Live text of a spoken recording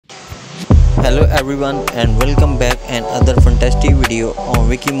Hello everyone and welcome back another fantastic video on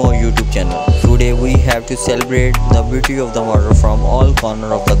Wiki YouTube channel. Today we have to celebrate the beauty of the water from all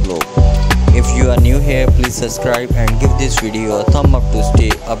corners of the globe. If you are new here, please subscribe and give this video a thumb up to stay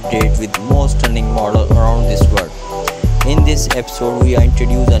updated with most stunning model around this world. In this episode we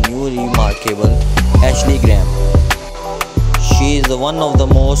introduce a new remarkable Ashley Graham. She is one of the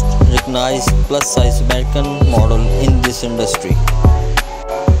most recognized plus size American model in this industry.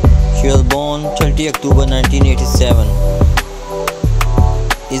 She was born 30 October 1987,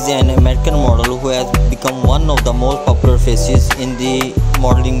 is an American model who has become one of the most popular faces in the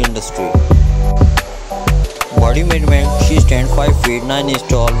modeling industry. Body measurement: she stands 5 feet 9 inches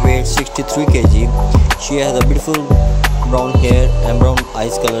tall, weight 63 kg. She has a beautiful brown hair and brown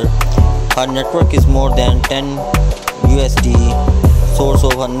eyes color. Her network is more than 10 USD, source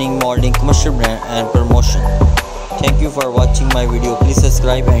of earning, modeling, commercial brand and promotion. Thank you for watching my video. Please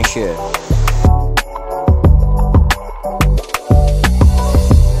subscribe and share.